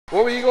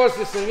What were you guys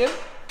just singing?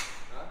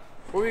 Huh?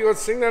 What were you guys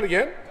sing that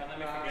again?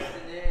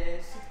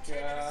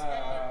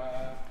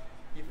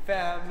 You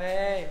found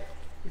me.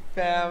 You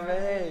found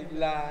me.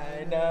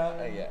 Line up.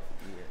 Oh, yeah.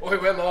 Oi,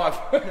 we're live.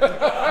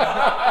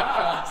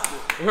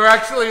 We're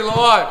actually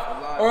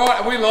live. All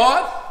right, are we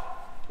live?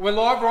 We're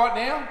live right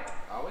now.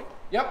 Are we?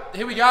 Yep,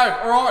 here we go.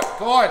 All right,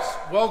 guys,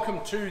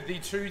 welcome to the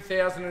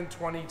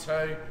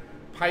 2022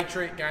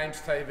 Patriot Games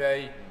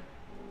TV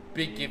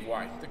big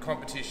giveaway, the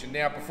competition.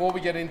 Now, before we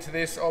get into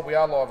this, oh, we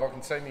are live. I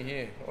can see me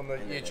here on the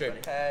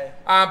YouTube. Hey.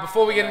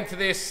 Before we get into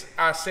this,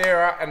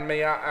 Sarah and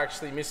Mia are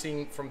actually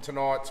missing from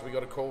tonight, so we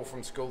got a call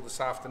from school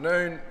this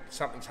afternoon.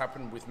 Something's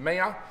happened with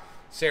Mia.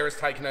 Sarah's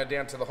taken her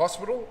down to the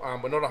hospital.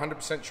 We're not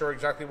 100% sure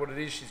exactly what it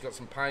is. She's got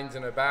some pains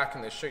in her back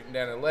and they're shooting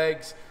down her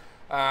legs.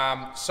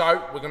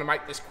 So we're going to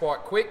make this quite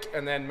quick,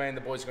 and then me and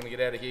the boys are going to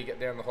get out of here, get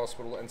down to the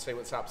hospital and see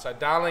what's up. So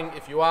darling,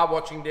 if you are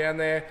watching down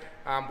there,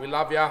 we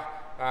love you.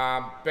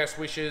 Best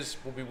wishes.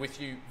 We'll be with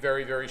you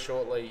very, very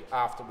shortly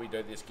after we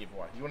do this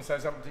giveaway. You want to say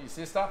something to your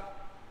sister?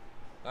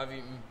 Love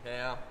you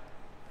now.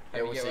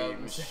 Yeah, we'll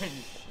see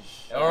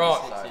you. All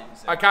right.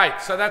 Okay,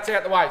 so that's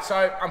out the way.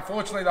 So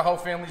unfortunately, the whole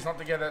family's not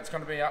together. It's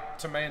going to be up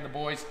to me and the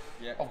boys.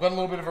 Yep. I've got a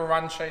little bit of a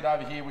run sheet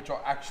over here, which I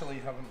actually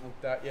haven't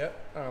looked at yet.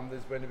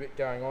 There's been a bit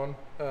going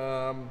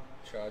on.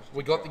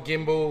 We got the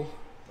gimbal.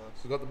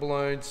 Nice. We got the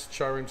balloons.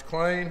 Showroom's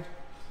clean.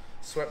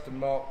 Swept and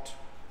mopped.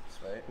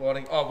 Sweet.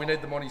 Lighting. Oh, we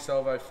need the Monty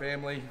Salvo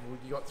family.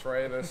 You got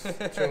 3 of us.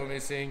 2 are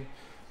missing.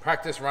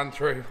 Practice run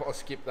through. I'll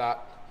skip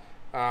that.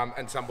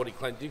 And somebody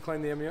clean. Do you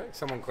clean the MUX?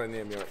 Someone clean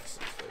the MUX.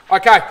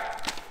 Okay,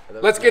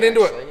 let's get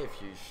into it.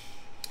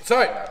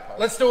 So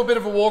let's do a bit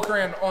of a walk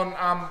around on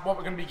what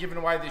we're going to be giving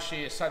away this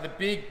year. So the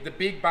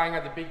big banger,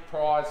 the big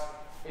prize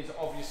is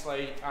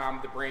obviously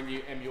the brand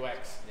new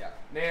MUX. Yeah.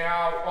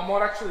 Now I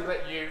might actually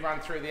let you run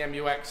through the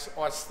MUX.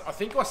 I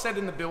think I said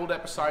in the build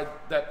episode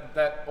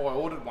that I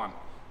ordered one,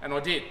 and I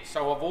did.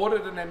 So I've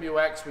ordered an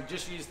MUX. We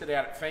just used it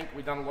out at Fink.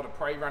 We've done a lot of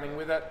pre-running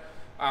with it,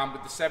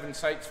 with the 7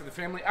 seats for the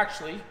family.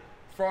 Actually,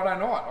 Friday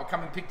night, I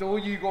come and picked all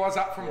you guys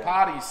up from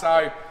parties.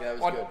 So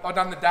I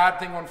done the dad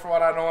thing on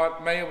Friday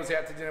night. Mia was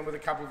out to dinner with a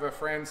couple of her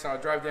friends, so I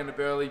drove down to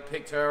Burleigh,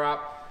 picked her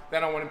up.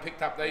 Then I went and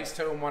picked up these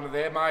 2 and one of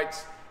their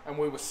mates, and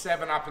we were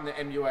 7 up in the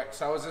MUX.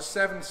 So it was a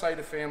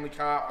 7-seater family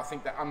car. I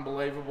think they're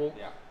unbelievable.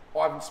 Yeah.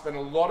 I haven't spent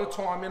a lot of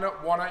time in it.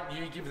 Why don't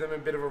you give them a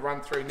bit of a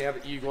run through now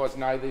that you guys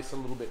know this a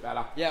little bit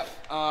better? Yeah.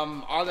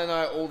 I don't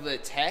know all the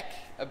tech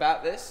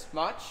about this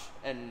much,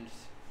 and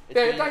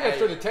don't go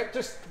through the tech.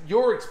 Just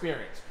your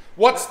experience.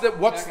 What's the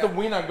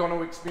winner going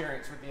to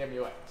experience with the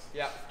MUX?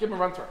 Yeah, give them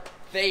a run through.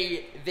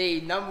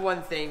 The number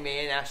one thing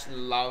me and Ash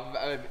love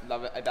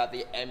about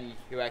the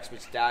MUX,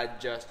 which Dad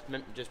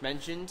just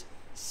mentioned,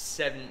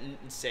 7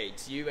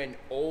 seats. You and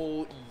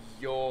all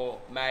your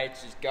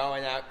mates just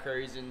going out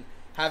cruising,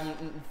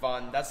 having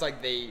fun. That's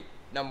like the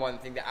number one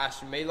thing that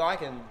Ash and me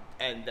like,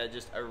 and they're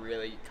just a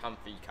really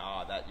comfy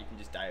car that you can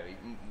just daily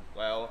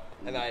well,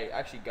 and they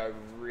actually go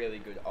really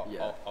good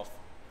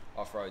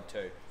off-road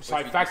too.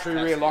 So factory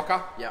rear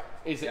locker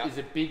is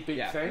a big thing.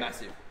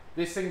 Massive.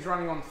 This thing's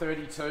running on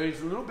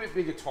 32s, a little bit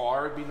bigger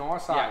tyre, it'd be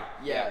nice,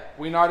 Yeah.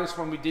 We noticed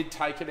when we did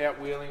take it out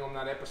wheeling on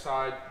that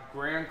episode,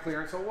 ground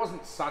clearance, so it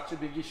wasn't such a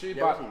big issue, but...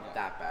 It wasn't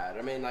that bad.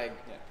 I mean, like,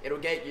 it'll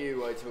get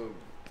you to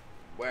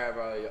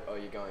wherever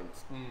you're going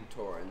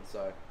touring,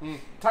 so... Take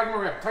them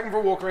around, take them for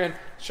a walk around,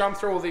 show them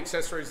through all the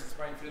accessories that's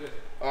been fitted.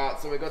 Alright,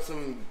 so we've got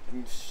some...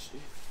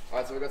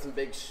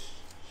 big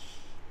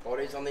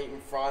bodies on the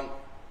front.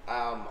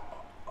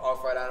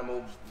 Off-road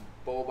animal,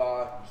 bull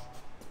bar,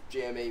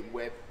 GME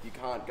whip. You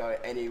can't go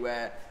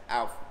anywhere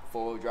out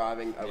for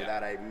driving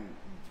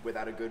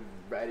without a good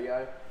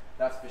radio.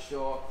 That's for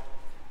sure.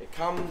 It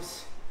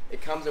comes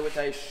with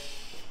a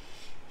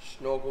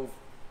snorkel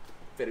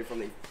fitted from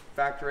the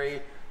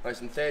factory. There's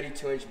some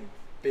 32-inch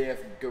BF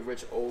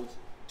Goodrich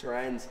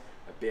all-terrains.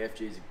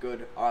 BFGs are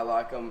good. I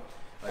like them.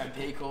 Like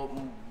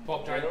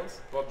Bob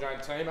Jones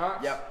team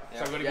arts. Yep.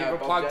 So we've got to give a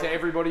plug to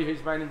everybody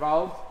who's been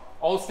involved.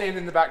 I'll stand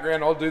in the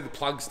background, I'll do the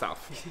plug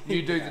stuff.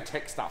 You do the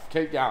tech stuff.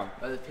 Keep going.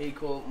 The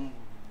P-Cool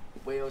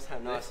wheels, how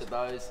nice are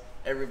those?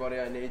 Everybody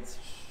needs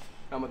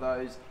some of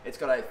those. It's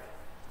got a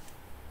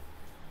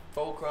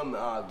fulcrum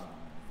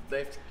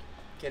lift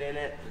kit in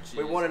it.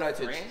 We wanted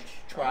to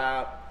try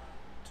out.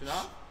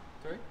 2.5?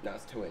 3? No,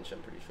 it's 2-inch, I'm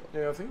pretty sure.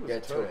 Yeah, I think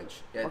it was 2-inch.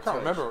 Yeah, I can't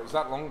remember, it was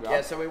that long ago.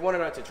 Yeah, so we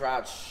wanted to try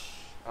out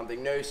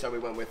something new, so we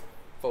went with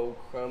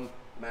fulcrum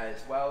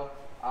as well.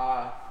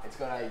 It's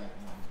got a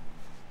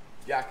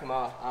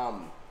Yakima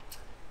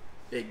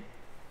big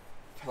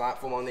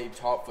platform on the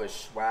top for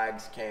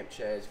swags, camp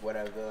chairs,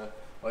 whatever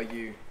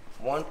you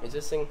want. Is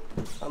this thing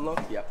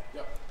unlocked? Yep.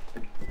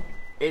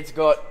 It's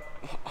got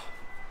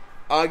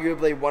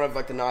arguably one of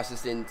like the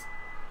nicest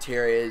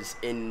interiors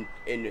in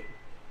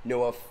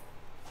newer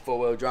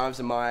 4-wheel drives,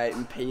 in my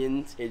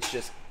opinion. It's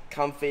just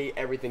comfy,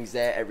 everything's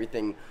there,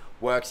 everything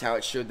works how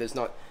it should. There's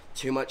not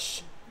too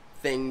much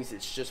things,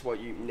 it's just what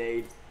you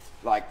need.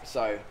 Like,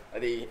 so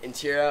the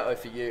interior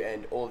for you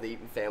and all the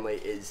family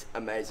is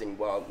amazing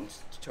while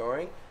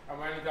touring. And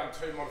we only done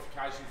 2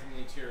 modifications in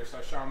the interior,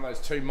 so show them those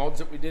 2 mods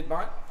that we did,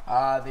 mate.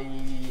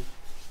 The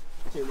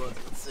 2 mods,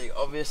 let's see,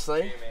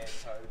 obviously.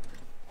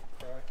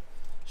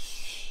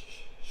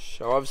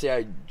 So obviously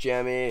a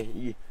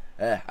GME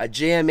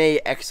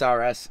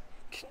XRS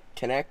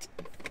Connect,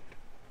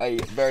 a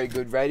very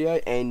good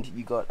radio, and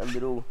you got a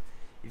little,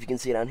 if you can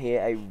see down here,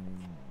 a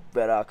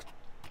Red Arc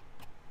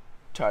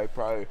Tow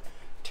Pro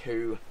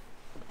to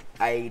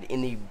aid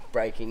in the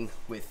braking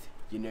with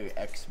your new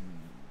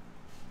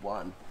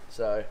X1.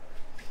 So,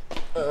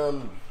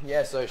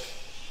 yeah, so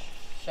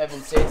 7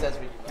 seats as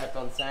we kept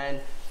on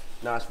saying.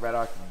 Nice Red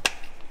Arc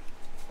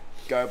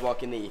Go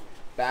block in the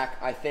back.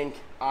 I think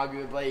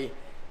arguably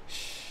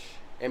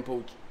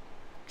input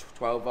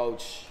 12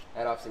 volt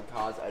head-ups in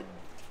cars are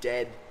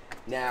dead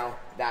now.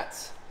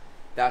 That's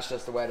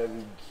just the way to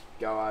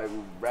go. I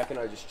reckon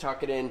I just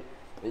chuck it in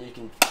and you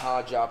can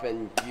charge up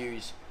and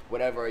use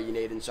whatever you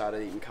need inside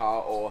of the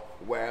car or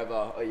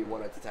wherever you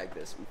wanted to take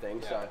this thing.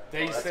 Yeah. So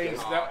these things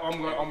that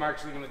I'm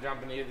actually going to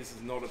jump in here. This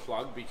is not a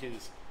plug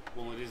because,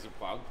 well, it is a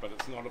plug, but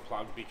it's not a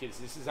plug because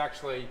this is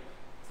actually,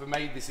 for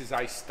me, this is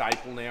a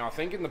staple now. I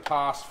think in the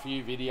past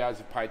few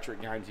videos of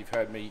Patriot games, you've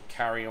heard me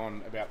carry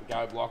on about the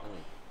Go block.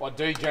 I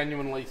do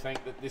genuinely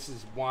think that this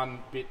is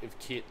one bit of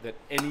kit that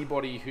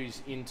anybody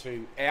who's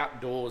into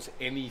outdoors,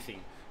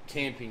 anything,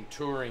 camping,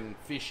 touring,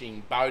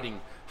 fishing,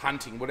 boating,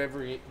 hunting,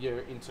 whatever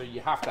you're into,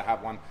 you have to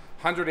have one.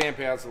 100 amp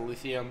hours of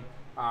lithium,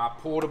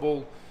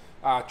 portable,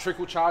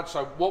 trickle charge.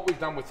 So what we've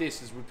done with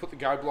this is we put the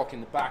Go block in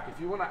the back. If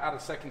you want to add a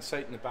second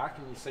seat in the back,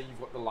 and you see you've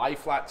got the lay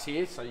flats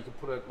here, so you can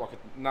put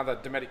another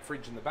Dometic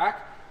fridge in the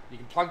back. You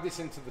can plug this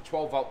into the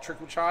 12 volt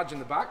trickle charge in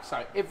the back.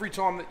 So every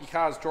time that your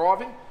car's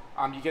driving,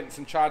 you're getting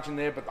some charge in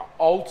there. But the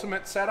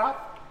ultimate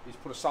setup is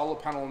put a solar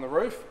panel on the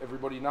roof.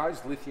 Everybody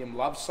knows lithium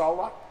loves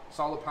solar.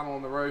 Solar panel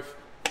on the roof.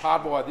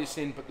 Hardwire this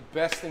in, but the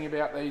best thing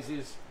about these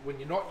is when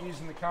you're not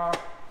using the car,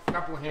 a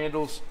couple of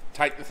handles,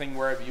 take the thing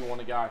wherever you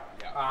want to go.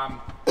 Yeah.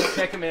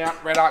 Check them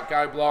out, Red Arc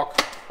Go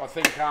block. I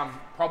think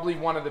probably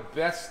one of the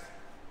best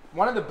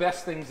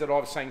things that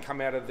I've seen come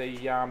out of the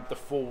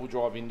 4-wheel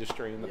drive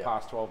industry in the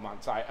past 12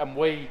 months. And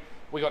we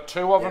got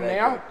 2 of them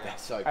now.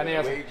 That's so good. And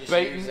now we just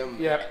use them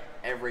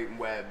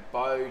everywhere,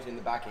 boat, in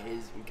the back of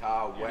his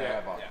car,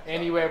 wherever.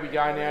 Anywhere we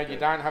go now, you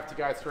don't have to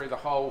go through the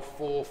whole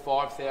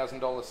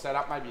 $4,000-5,000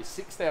 setup, maybe a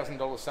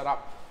 $6,000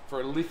 setup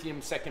for a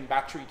lithium second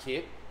battery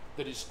kit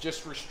that is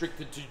just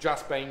restricted to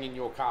just being in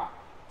your car.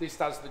 This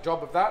does the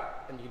job of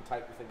that, and you can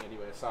take the thing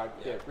anywhere. So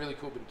yeah, really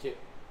cool bit of kit.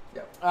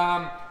 Yep.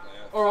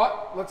 All right,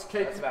 let's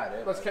keep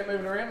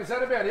moving around. Is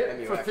that about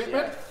it for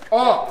fitment? Yeah.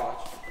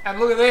 Oh, and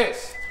look at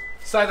this.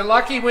 So the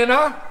lucky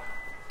winner,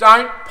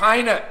 don't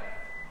paint it.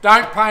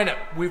 Don't paint it.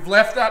 We've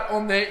left that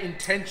on there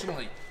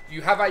intentionally.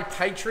 You have a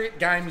Patriot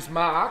Games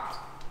marked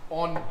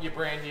on your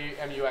brand new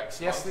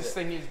MUX. Yes, this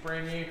thing is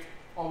brand new.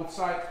 I would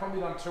say it's probably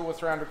done 200 or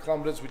 300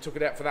 kilometres. We took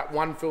it out for that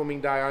one filming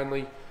day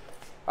only.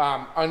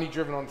 Only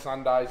driven on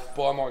Sundays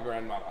by my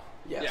grandmother.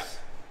 Yes.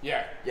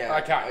 Yeah.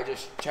 Okay. I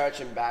just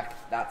church and back.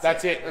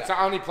 That's it. It's the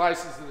only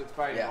places that it's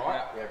been,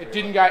 right? Yeah, it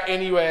didn't go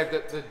anywhere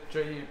that the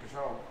GU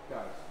Patrol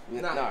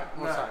goes. No.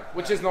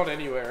 Which is not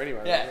anywhere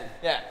anyway.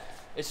 Yeah.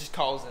 It's just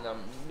Coles and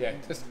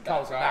just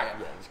Coles and back.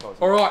 Yeah, just Coles.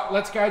 All right,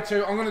 let's go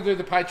to. I'm going to do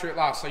the Patriot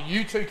last. So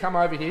you two come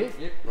over here.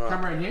 Yep. Right.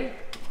 Come around here,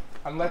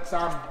 and let's do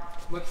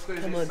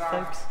this. Come on,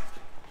 thanks.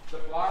 The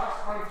Polaris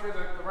running through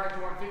the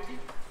Ranger 150.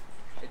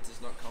 It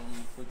does not come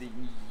with the.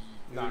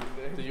 No,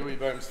 the UE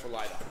booms for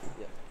later.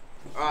 Yeah.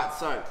 All right.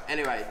 So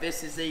anyway,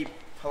 this is the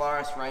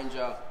Polaris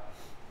Ranger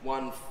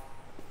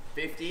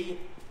 150.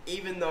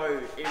 Even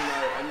though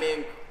me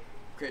and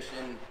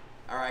Christian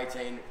are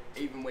 18,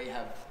 even we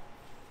have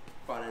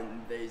fun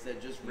in these. They're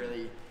just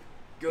really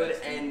good.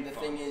 And the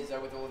thing is,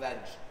 with all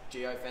that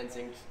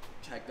geofencing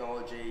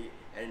technology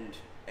and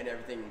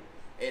everything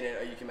in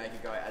it, you can make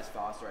it go as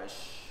fast or as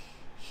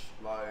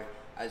slow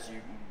as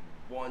you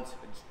want,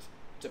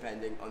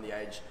 depending on the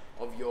age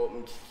of your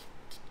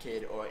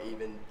kid or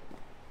even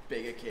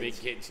bigger kids. Big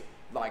kids.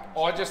 Like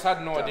I just had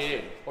an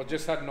idea.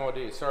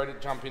 Sorry to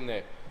jump in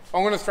there.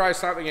 I'm going to throw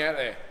something out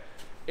there.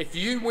 If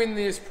you win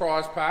this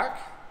prize pack,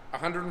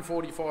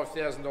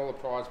 $145,000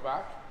 prize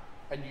pack,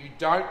 and you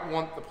don't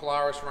want the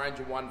Polaris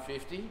Ranger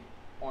 150,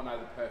 I know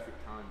the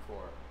perfect home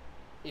for it.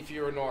 If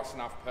you're a nice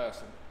enough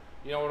person.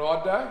 You know what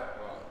I'd do?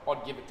 Right.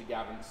 I'd give it to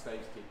Gavin,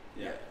 Steve's kid.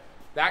 Yeah.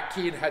 That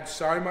kid had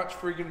so much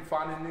friggin'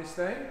 fun in this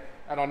thing,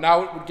 and I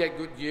know it would get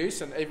good use,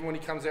 and even when he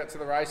comes out to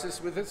the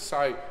races with us.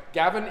 So,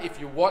 Gavin, if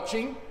you're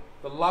watching,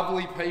 the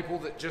lovely people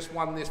that just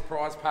won this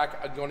prize pack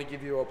are going to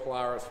give you a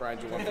Polaris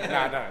Ranger 150.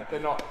 No, they're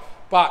not.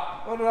 But,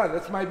 I don't know,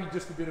 that's maybe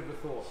just a bit of a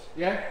thought.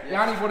 Yeah?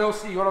 Yanni, what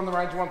else do you got on the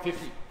Ranger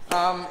 150?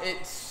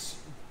 It's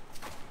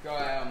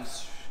got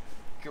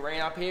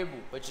screen up here,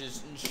 which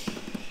is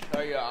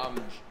show your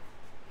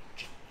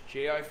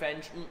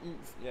geofence.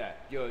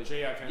 Your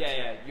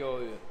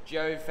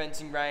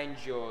geofencing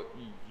range, your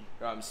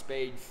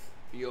speed,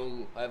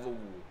 fuel level,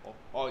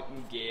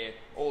 gear,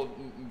 all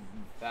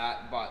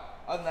that. But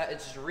other than that,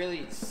 it's just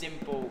really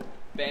simple,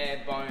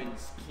 bare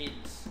bones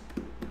kids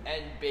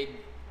and big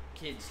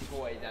kid's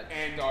toy that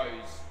And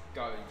goes. They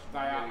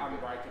are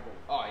unbreakable.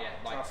 Oh yeah,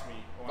 like, Trust me.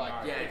 like,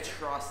 I know. Yeah,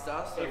 trust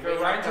us. If we a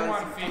have Ranger done some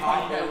 150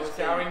 hard was work.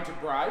 going to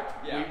break,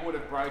 Yeah. we would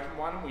have broken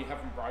one, and we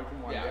haven't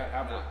broken one Yeah, yet,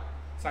 have no. we?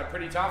 So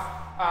pretty tough.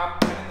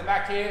 And in the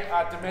back here,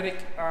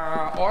 Dometic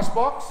ice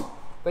box.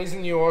 These are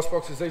new ice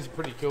boxes. These are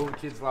pretty cool. The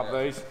kids love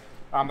these.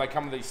 They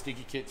come with these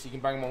sticky kits. You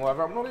can bang them all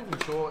over. I'm not even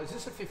sure. Is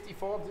this a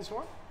 55, this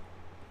one?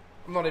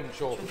 I'm not even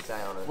sure. Should say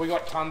on it. We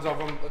got tons of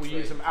them. We Looks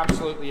use them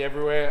absolutely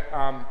everywhere.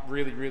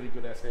 Really, really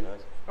good asset.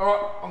 Nice. All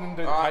right, I'm going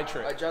to do the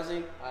Patriot.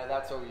 Juzzy,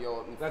 that's all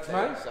your That's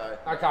thing, me? So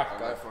Okay.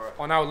 go for it.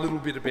 I know a little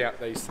bit about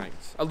these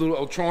things.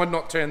 I'll try and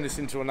not turn this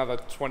into another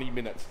 20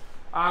 minutes.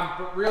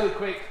 But really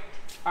quick,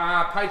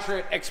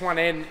 Patriot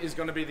X1N is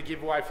going to be the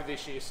giveaway for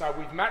this year. So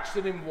we've matched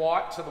it in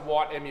white to the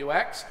white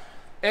MUX.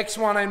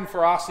 X1N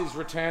for us is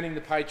returning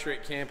the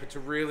Patriot camper to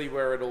really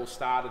where it all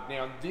started.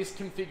 Now, this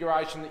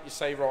configuration that you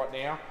see right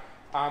now,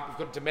 we've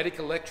got a Dometic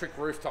electric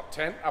rooftop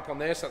tent up on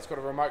there, so it's got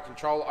a remote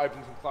control,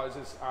 opens and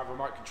closes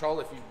remote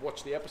control. If you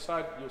watch the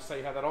episode, you'll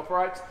see how that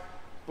operates.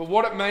 But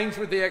what it means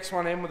with the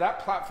X1M, with that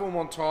platform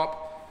on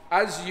top,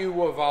 as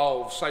you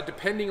evolve, so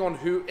depending on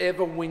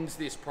whoever wins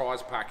this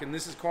prize pack, and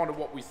this is kind of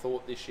what we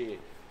thought this year,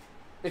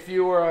 if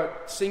you were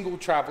a single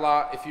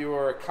traveller, if you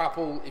were a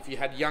couple, if you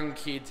had young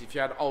kids, if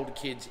you had older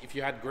kids, if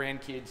you had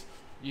grandkids,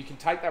 you can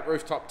take that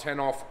rooftop tent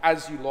off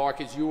as you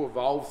like, as you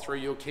evolve through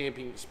your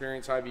camping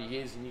experience over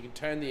years, and you can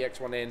turn the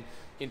X1N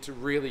into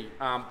really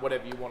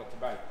whatever you want it to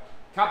be.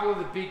 A couple of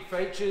the big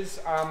features,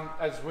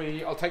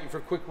 I'll take you for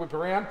a quick whip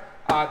around.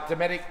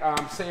 Dometic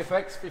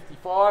CFX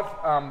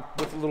 55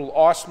 with a little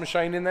ice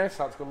machine in there,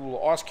 so it's got a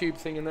little ice cube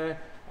thing in there.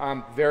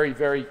 Very,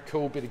 very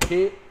cool bit of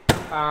kit.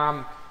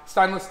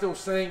 Stainless steel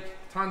sink,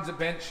 tons of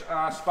bench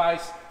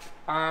space.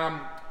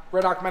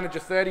 Red Arc Manager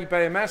 30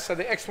 BMS, so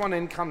the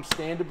X1N comes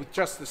standard with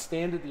just the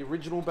standard, the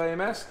original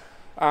BMS.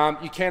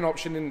 You can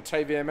option in the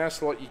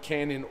TVMS like you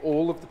can in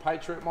all of the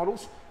Patriot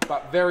models,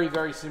 but very,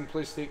 very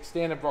simplistic,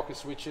 standard rocker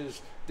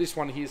switches. This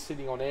one here is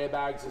sitting on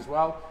airbags as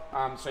well,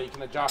 so you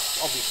can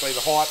adjust obviously the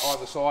height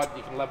either side.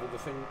 You can level the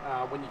thing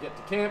when you get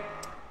to camp.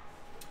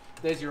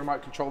 There's your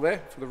remote control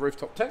there for the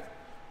rooftop tent,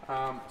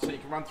 so you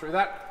can run through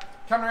that.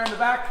 Coming around the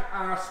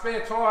back,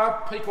 spare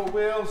tyre, Peacock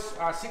wheels,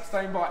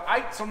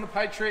 16x8s on the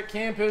Patriot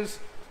campers.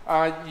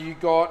 You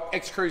got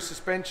X-Cruise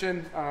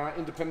suspension,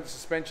 independent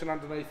suspension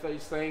underneath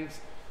these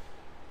things.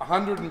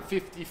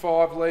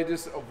 155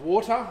 litres of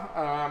water,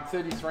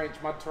 33-inch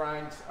mud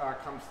terrains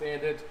come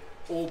standard,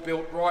 all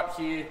built right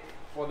here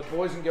by the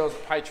boys and girls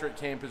at Patriot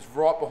Campers,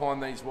 right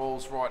behind these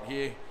walls right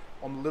here.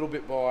 I'm a little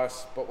bit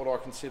biased, but what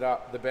I consider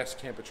the best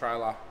camper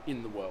trailer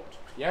in the world.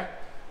 Yeah.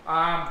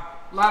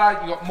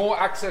 Ladder, you got more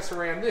access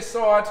around this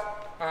side.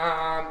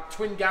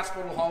 Twin gas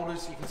bottle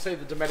holders. You can see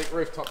the Dometic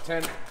rooftop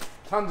tent.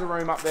 Tons of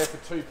room up there for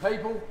 2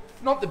 people.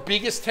 Not the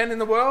biggest tent in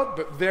the world,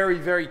 but very,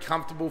 very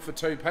comfortable for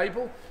 2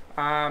 people.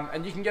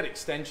 And you can get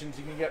extensions,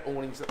 you can get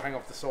awnings that hang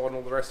off the side and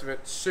all the rest of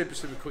it. Super,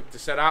 super quick to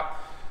set up.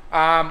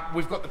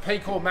 We've got the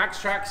Peacock Max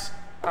Tracks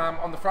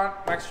on the front,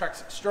 Max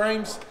Tracks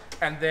Extremes.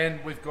 And then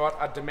we've got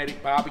a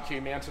Dometic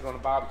barbecue mounted on a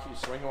barbecue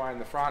swing away in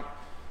the front.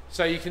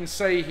 So you can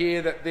see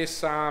here that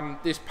this,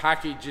 this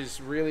package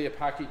is really a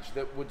package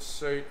that would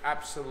suit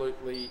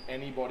absolutely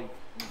anybody.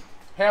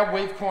 How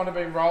we've kind of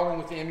been rolling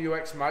with the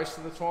MUX most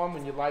of the time,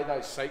 when you lay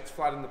those seats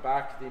flat in the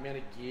back, the amount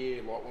of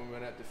gear, like when we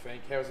went out to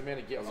Fink, how was the amount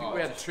of gear? I think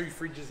we had 2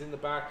 fridges in the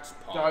back,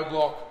 dough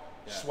block,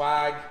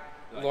 swag,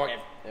 like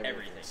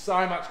everything.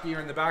 So much gear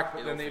in the back,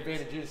 but then the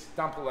advantage is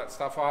dump all that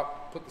stuff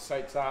up, put the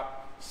seats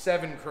up,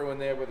 7 crew in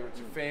there, whether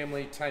it's a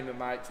family, team of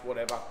mates,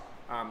 whatever,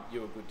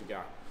 you are good to go.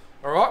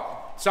 All right,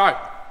 so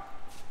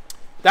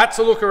that's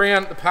a look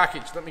around the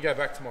package. Let me go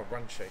back to my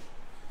run sheet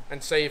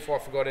and see if I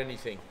forgot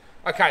anything.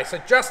 Okay,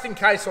 so just in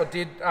case I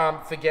did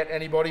forget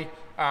anybody,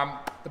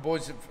 the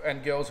boys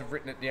and girls have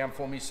written it down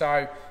for me. So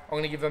I'm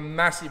going to give a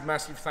massive,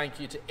 massive thank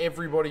you to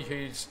everybody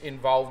who's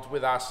involved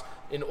with us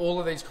in all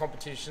of these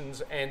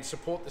competitions and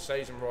support the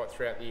season right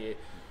throughout the year.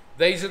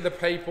 These are the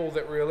people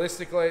that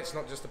realistically, it's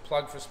not just a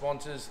plug for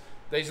sponsors,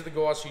 these are the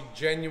guys who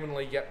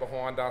genuinely get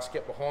behind us,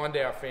 get behind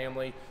our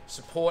family,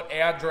 support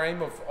our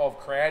dream of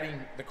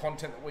creating the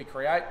content that we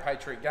create,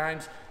 Patriot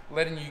Games,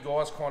 letting you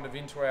guys kind of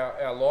into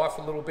our life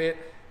a little bit,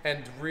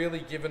 and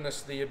really giving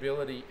us the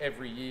ability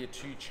every year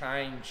to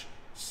change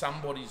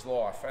somebody's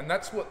life. And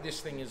that's what this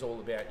thing is all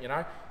about, you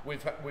know.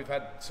 We've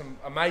had some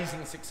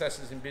amazing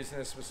successes in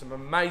business with some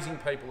amazing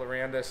people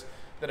around us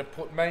that have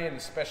put me, and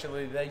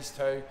especially these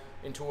 2,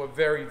 into a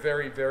very,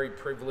 very, very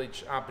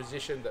privileged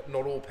position that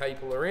not all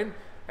people are in.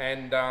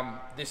 And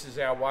this is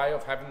our way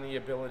of having the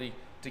ability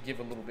to give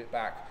a little bit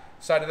back.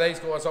 So to these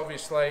guys,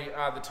 obviously,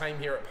 the team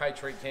here at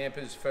Patriot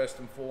Campers, first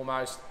and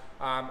foremost,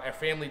 our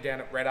family down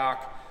at Red Arc,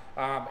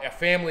 our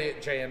family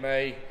at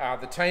GME,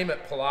 the team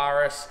at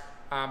Polaris,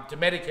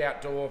 Dometic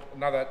Outdoor,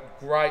 another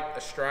great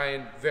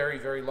Australian, very,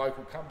 very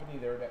local company.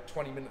 They're about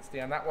 20 minutes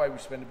down that way. We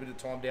spend a bit of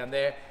time down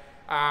there.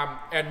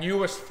 Our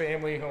newest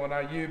family, who I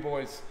know you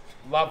boys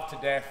love to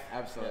death.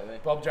 Absolutely.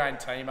 Bob Jane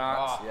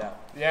T-Marts. Oh, yeah.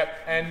 Yep.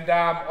 And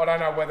I don't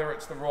know whether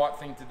it's the right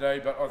thing to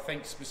do, but I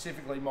think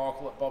specifically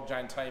Michael at Bob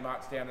Jane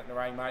T-Marts down at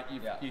Nerang, mate,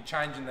 you're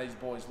changing these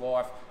boys'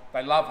 life.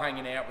 They love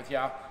hanging out with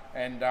you,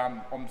 and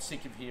I'm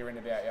sick of hearing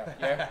about you.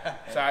 Yeah.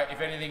 So if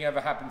anything ever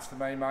happens to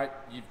me, mate,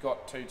 you've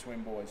got 2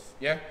 twin boys.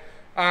 Yeah.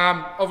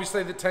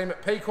 Obviously the team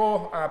at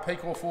Pecor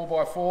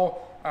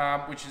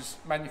 4x4, which is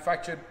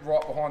manufactured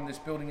right behind this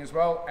building as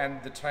well,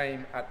 and the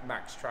team at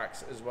Max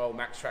Tracks as well.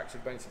 Max Tracks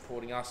have been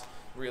supporting us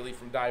really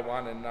from day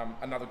one, and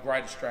another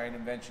great Australian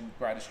invention,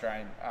 great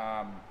Australian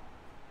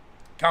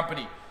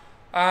company.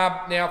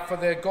 Now for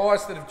the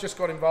guys that have just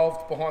got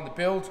involved behind the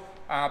build,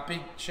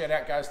 big shout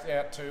out goes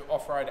out to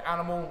Off-Road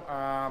Animal.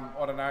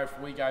 I don't know if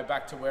we go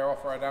back to where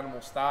Off-Road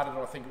Animal started.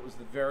 I think it was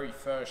the very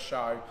first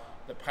show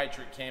that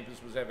Patriot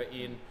Campers was ever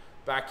in.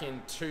 Back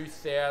in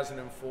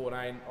 2014,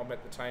 I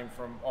met the team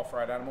from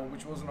Off-Road Animal,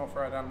 which was an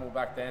Off-Road Animal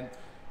back then,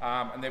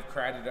 and they've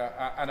created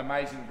an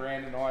amazing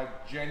brand, and I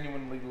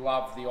genuinely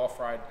love the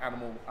Off-Road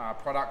Animal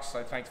products,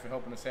 so thanks for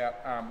helping us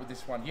out with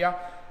this one here.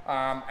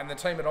 And the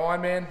team at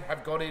Ironman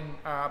have got in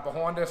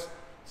behind us,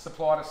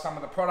 supplied us some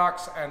of the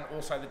products, and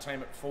also the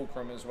team at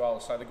Fulcrum as well.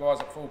 So the guys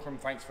at Fulcrum,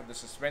 thanks for the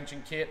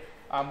suspension kit.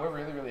 We're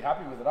really, really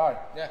happy with it, eh?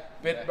 Yeah.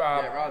 It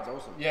rides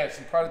awesome. Yeah,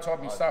 some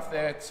prototyping stuff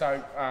there.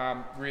 So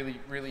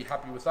really, really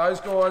happy with those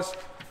guys.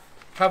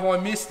 Have I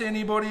missed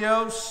anybody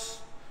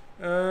else?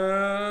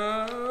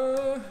 I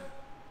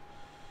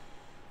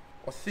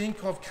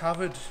think I've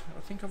covered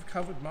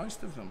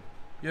most of them.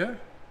 Yeah?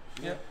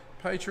 Yeah.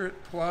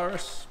 Patriot,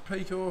 Polaris,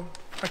 Pecor.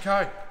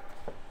 Okay.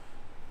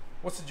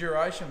 What's the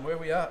duration? Where are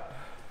we at?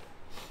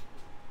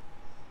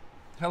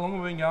 How long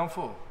have we been going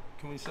for?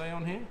 Can we see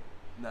on here?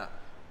 No.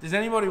 Does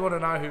anybody want to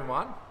know who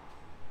won?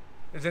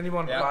 Does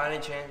anyone? By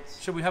any chance?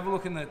 Should we have a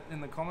look in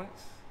the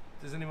comments?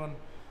 Does anyone?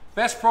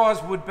 Best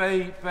prize would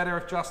be better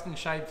if Justin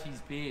shaved his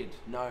beard.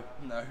 No.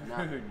 No. Not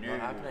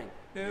happening.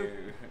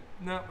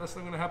 No, that's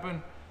not going to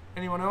happen.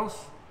 Anyone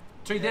else?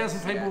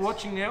 2,000 people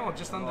watching now, or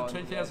just under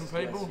 2,000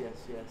 people?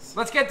 Yes.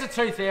 Let's get to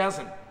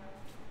 2,000.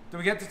 Do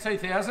we get to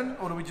 2,000,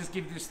 or do we just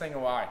give this thing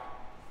away?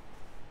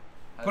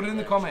 Put it in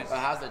the comments. But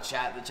how's the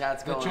chat? The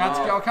chat's going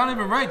I can't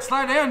even read.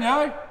 Slow down,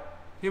 yo.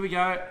 Here we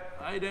go.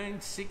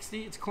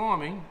 1860. It's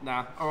climbing.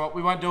 Nah. All right,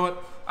 we won't do it.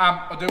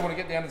 I do want to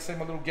get down and see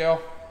my little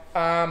girl.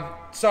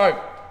 So,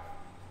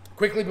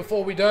 quickly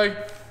before we do,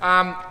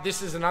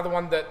 this is another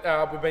one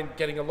that we've been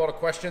getting a lot of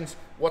questions.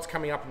 What's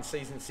coming up in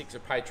season 6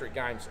 of Patriot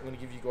Games? I'm going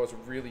to give you guys a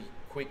really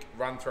quick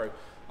run through.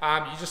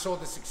 You just saw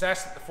the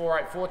success that the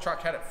 484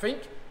 truck had at Fink.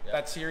 Yep.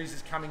 That series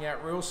is coming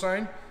out real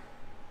soon.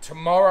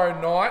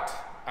 Tomorrow night,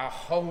 a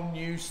whole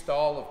new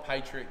style of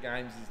Patriot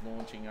Games is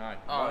launching.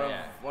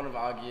 One of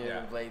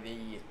arguably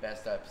the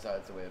best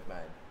episodes that we've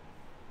made.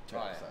 2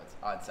 episodes,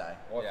 I'd say.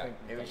 I think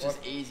it was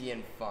just easy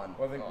and fun.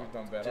 I think we've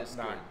done better. Just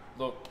no,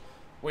 good. look,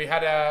 we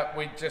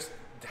just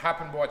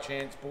happened by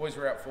chance. Boys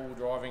were out full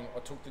driving. I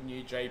took the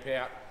new Jeep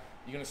out.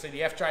 You're going to see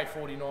the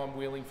FJ49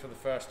 wheeling for the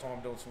first time,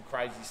 doing some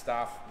crazy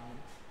stuff.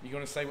 You're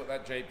going to see what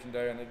that Jeep can do,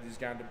 and it is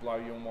going to blow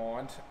your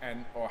mind.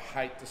 And I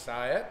hate to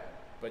say it,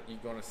 but you're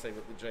going to see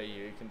what the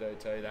GU can do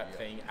too. That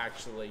thing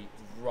actually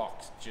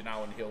rocks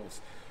Genoan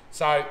Hills.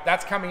 So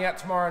that's coming out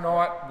tomorrow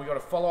night. We've got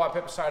a follow-up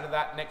episode of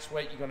that next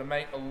week. You're going to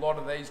meet a lot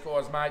of these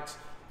guys, mates.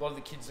 A lot of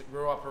the kids that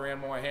grew up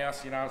around my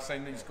house. You know, I've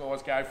seen these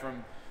guys go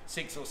from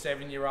 6 or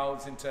 7 year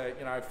olds into,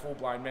 you know,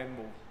 full-blown men.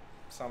 Well,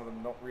 some of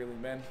them not really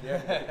men.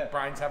 Yeah,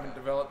 brains haven't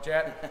developed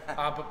yet.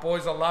 But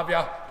boys, I love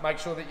you. Make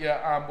sure that you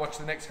watch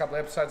the next couple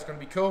of episodes. It's going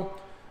to be cool.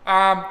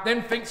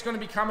 Then Fink's going to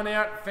be coming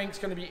out. Fink's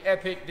going to be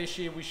epic. This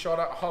year we shot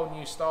a whole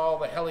new style.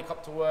 The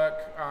helicopter work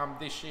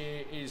this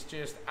year is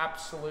just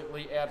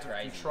absolutely out of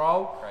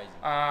control.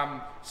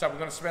 So we're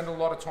going to spend a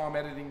lot of time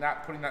editing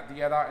that, putting that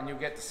together, and you'll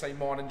get to see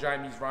mine and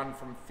Jamie's run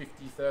from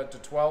 53rd to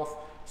 12th.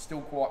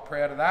 Still quite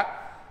proud of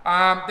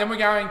that. Then we're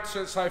going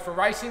to, so for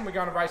racing, we're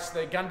going to race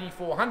the Gundy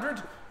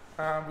 400.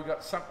 We've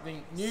got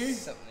something new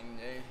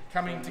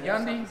coming to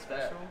Gundy.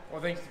 I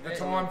think the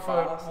time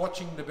for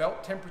watching the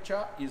belt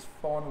temperature is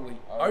finally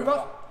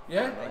over.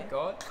 Yeah, thank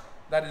God.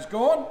 That is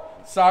gone.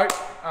 So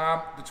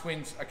the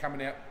twins are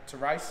coming out to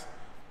race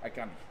at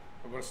Gundy.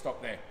 We've got to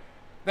stop there.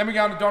 Then we're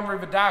going to Don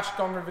River Dash.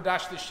 Don River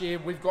Dash this year,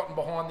 we've gotten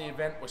behind the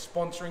event. We're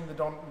sponsoring the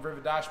Don River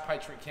Dash.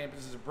 Patriot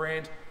Campers is a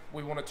brand.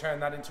 We want to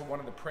turn that into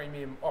one of the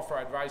premium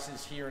off-road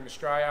races here in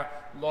Australia.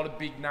 A lot of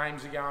big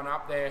names are going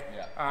up there.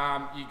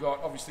 You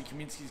got obviously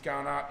Kaminsky's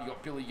going up. You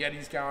got Billy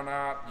Yeti's going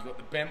up. You got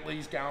the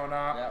Bentleys going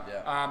up.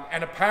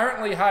 And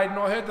apparently, Hayden,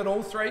 I heard that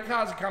all 3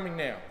 cars are coming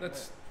now.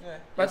 That's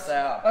what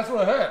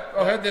I heard.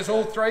 I heard there's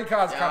all 3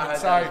 cars coming.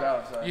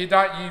 So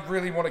you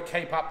really want to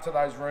keep up to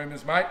those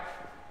rumours, mate.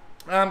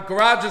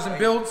 Garages and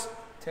builds.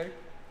 2.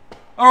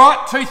 All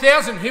right,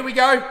 2000. Here we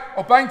go.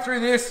 I'll bang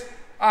through this.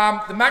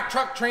 The Mack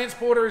Truck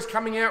Transporter is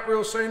coming out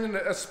real soon in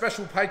a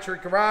special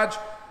Patriot garage.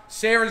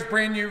 Sarah's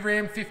brand new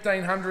Ram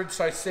 1500.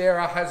 So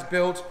Sarah has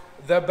built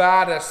the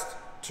baddest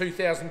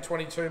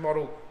 2022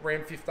 model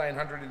Ram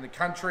 1500 in the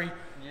country.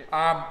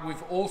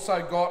 We've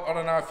also got, I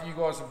don't know if you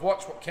guys have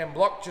watched what Ken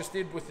Block just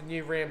did with the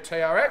new Ram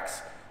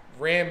TRX.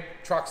 Ram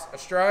Trucks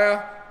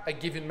Australia are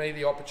giving me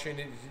the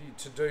opportunity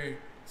to do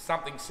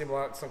something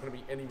similar. It's not going to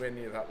be anywhere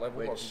near that level.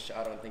 Which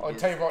I don't think I'll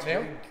tell you right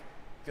now,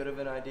 good of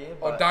an idea.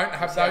 I don't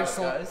have those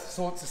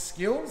sorts of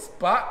skills,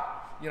 but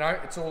you know,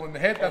 it's all in the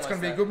head. That's going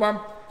to be a good one.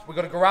 We've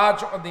got a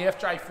garage on the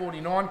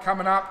FJ49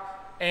 coming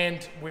up,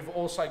 and we've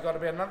also got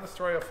about another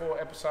 3 or 4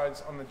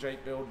 episodes on the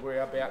Jeep build.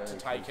 We're about to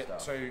take it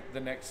to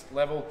the next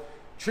level.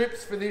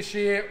 Trips for this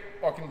year,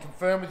 I can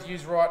confirm with you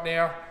right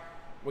now,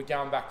 we're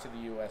going back to the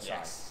USA.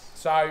 Yes.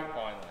 So,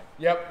 Finally.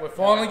 Yep, we're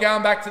finally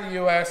going back to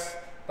the US.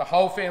 The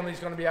whole family's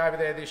going to be over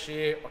there this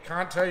year. I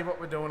can't tell you what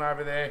we're doing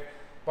over there,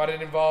 but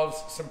it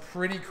involves some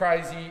pretty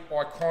crazy,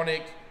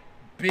 iconic,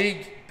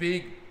 big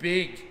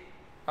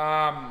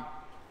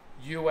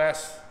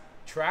US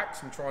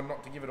tracks. I'm trying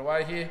not to give it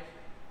away here.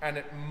 And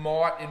it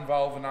might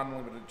involve an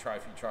unlimited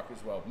trophy truck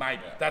as well.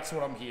 Maybe. That's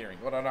what I'm hearing.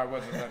 I don't know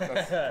whether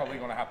that's probably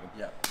going to happen.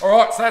 Yeah. All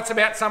right, so that's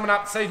about summing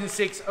up Season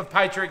 6 of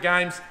Patriot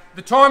Games.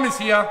 The time is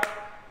here.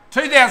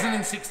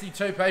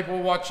 2,062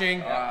 people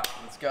watching. All right,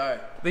 let's go.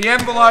 The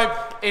envelope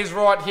is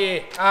right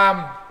here.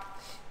 Now,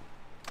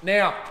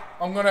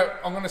 I'm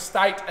gonna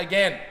state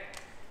again.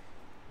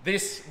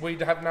 This, we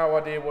have no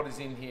idea what is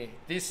in here.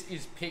 This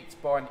is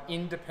picked by an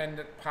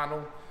independent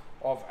panel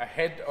of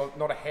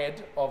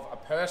of a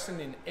person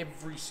in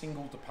every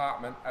single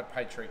department at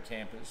Patriot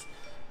Campers.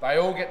 They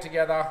all get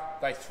together,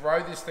 they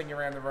throw this thing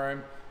around the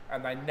room,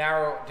 and they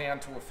narrow it down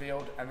to a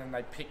field, and then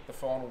they pick the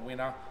final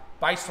winner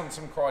based on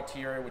some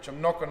criteria, which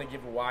I'm not going to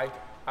give away.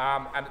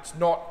 And it's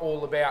not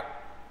all about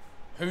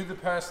who the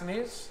person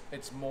is,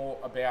 it's more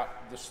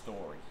about the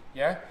story,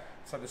 yeah?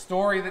 So the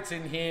story that's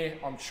in here,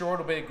 I'm sure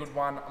it'll be a good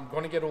one. I'm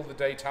going to get all the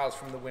details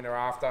from the winner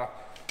after.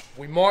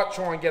 We might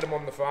try and get him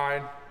on the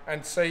phone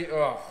and see,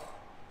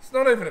 it's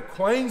not even a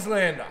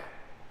Queenslander.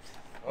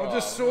 I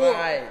just saw,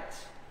 mate.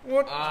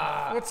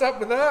 what's up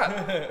with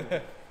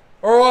that?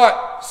 All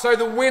right, so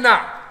the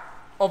winner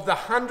of the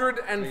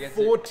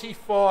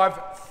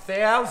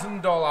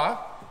 $145,000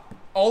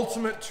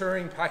 Ultimate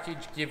Touring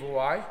Package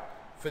giveaway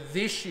for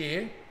this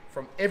year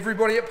from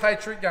everybody at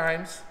Patriot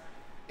Games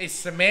is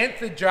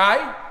Samantha J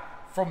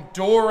from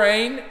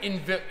Doreen in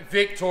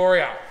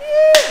Victoria.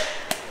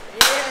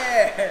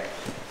 Yeah.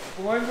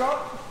 Balloon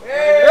drop?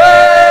 Yay!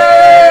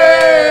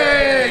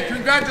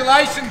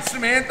 Congratulations,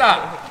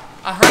 Samantha.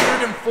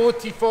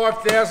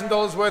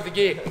 $145,000 worth of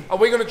gear. Are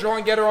we going to try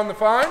and get her on the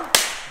phone?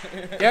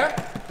 Yeah?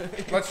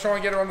 Let's try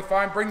and get her on the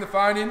phone. Bring the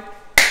phone in.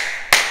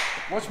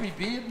 Watch me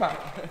beard, mate.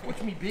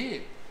 Watch me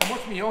beard.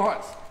 Watch me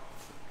eyes.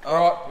 All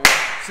right.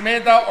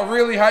 Samantha, I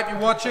really hope you're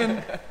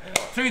watching.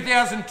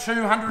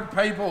 2,200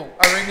 people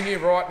are in here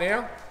right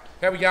now.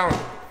 How we going?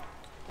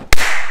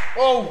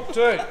 Oh,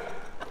 dude.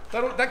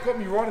 That got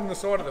me right in the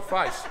side of the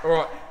face. All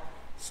right.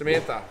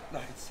 Samantha,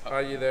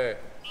 are you there?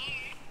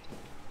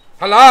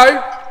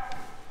 Hello?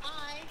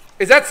 Hi.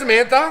 Is that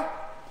Samantha?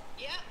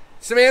 Yep.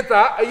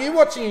 Samantha, are you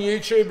watching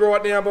YouTube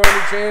right now by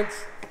any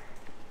chance?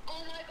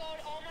 Oh my god,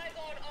 oh my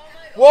god, oh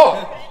my god.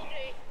 What?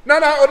 No,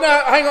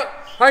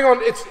 hang on.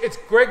 It's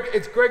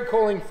Greg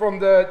calling from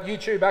the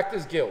YouTube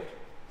Actors Guild.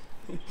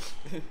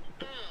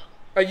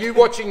 Are you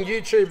watching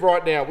YouTube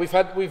right now? We've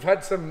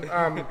had some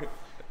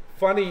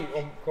funny.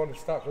 I'm kind of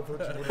stuck. I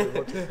thought you would be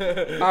watching.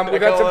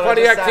 We've had some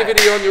funny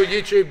activity on your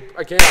YouTube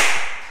account.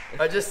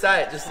 Just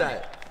say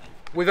it.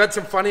 We've had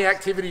some funny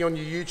activity on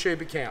your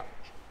YouTube account.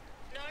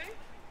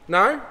 No?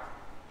 No?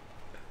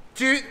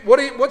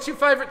 What's your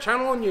favourite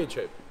channel on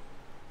YouTube?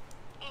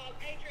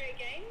 Patriot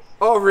Games.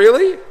 Oh,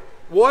 really?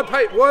 Why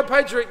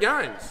Patriot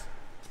Games?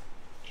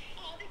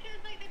 Oh, because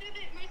like they do the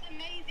most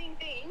amazing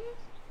things.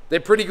 They're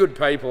pretty good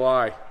people,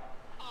 eh?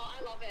 Oh,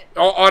 I love it.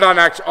 Oh, I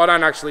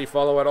don't actually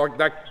follow it.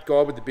 That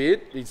guy with the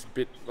beard, he's a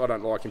bit. I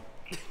don't like him.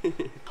 Oh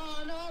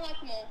no, I like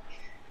them all.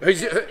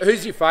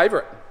 Who's your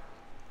favourite?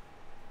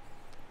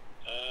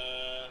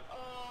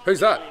 Who's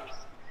that?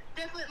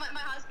 Definitely my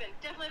husband.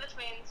 Definitely the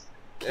twins.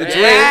 The twins. So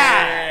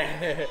yeah,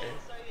 the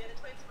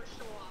twins for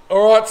sure.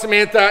 All right,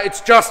 Samantha, it's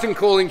Justin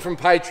calling from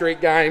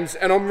Patriot Games,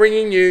 and I'm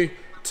ringing you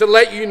to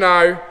let you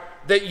know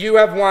that you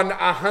have won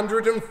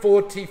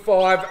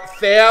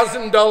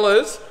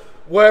 $145,000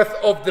 worth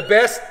of the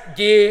best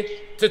gear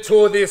to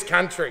tour this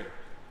country.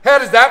 How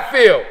does that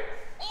feel?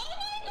 Oh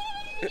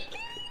my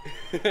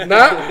god!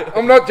 No,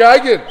 I'm not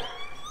joking.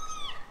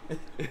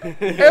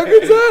 How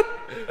good's that?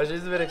 Oh,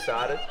 she's a bit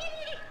excited.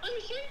 I'm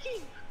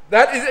shaking.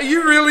 Are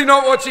you really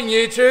not watching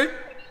YouTube?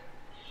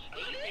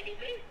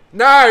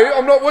 No,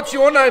 I'm not. What's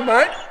your name,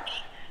 mate?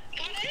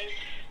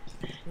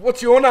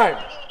 What's your name?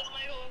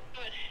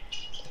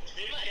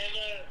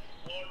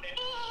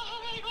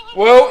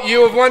 Well,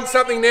 you have won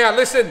something now.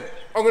 Listen,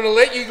 I'm going to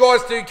let you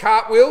guys do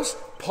cartwheels,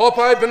 pop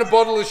open a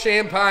bottle of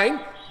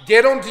champagne,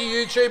 get onto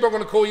YouTube. I'm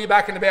going to call you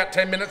back in about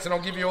 10 minutes and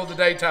I'll give you all the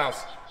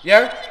details.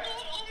 Yeah?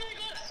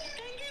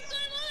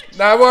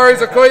 No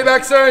worries, I'll call you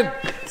back soon.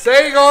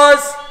 See you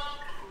guys.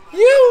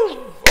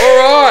 You. All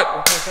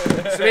right.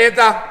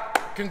 Samantha,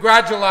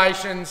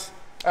 congratulations.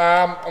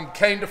 I'm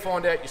keen to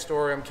find out your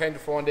story. I'm keen to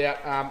find out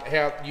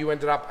how you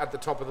ended up at the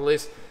top of the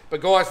list.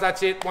 But guys,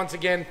 that's it. Once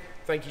again,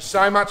 thank you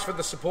so much for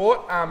the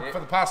support for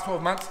the past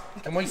 12 months.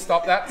 Can we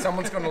stop that?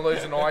 Someone's going to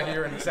lose an eye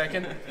here in a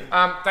second.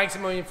 Thanks a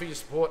million for your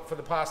support for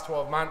the past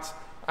 12 months.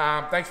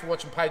 Thanks for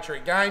watching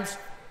Patriot Games.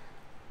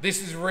 This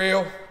is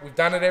real. We've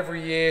done it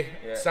every year.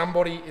 Yeah.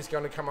 Somebody is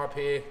going to come up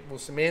here. Well,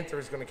 Samantha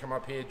is going to come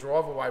up here,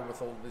 drive away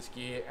with all this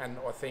gear, and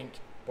I think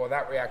by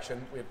that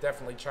reaction, we've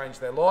definitely changed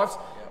their lives,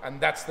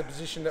 and that's the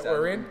position that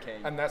we're in,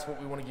 and that's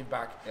what we want to give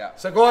back. Yeah.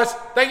 So, guys,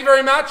 thank you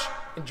very much.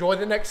 Enjoy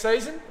the next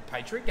season of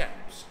Patriot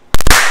Games.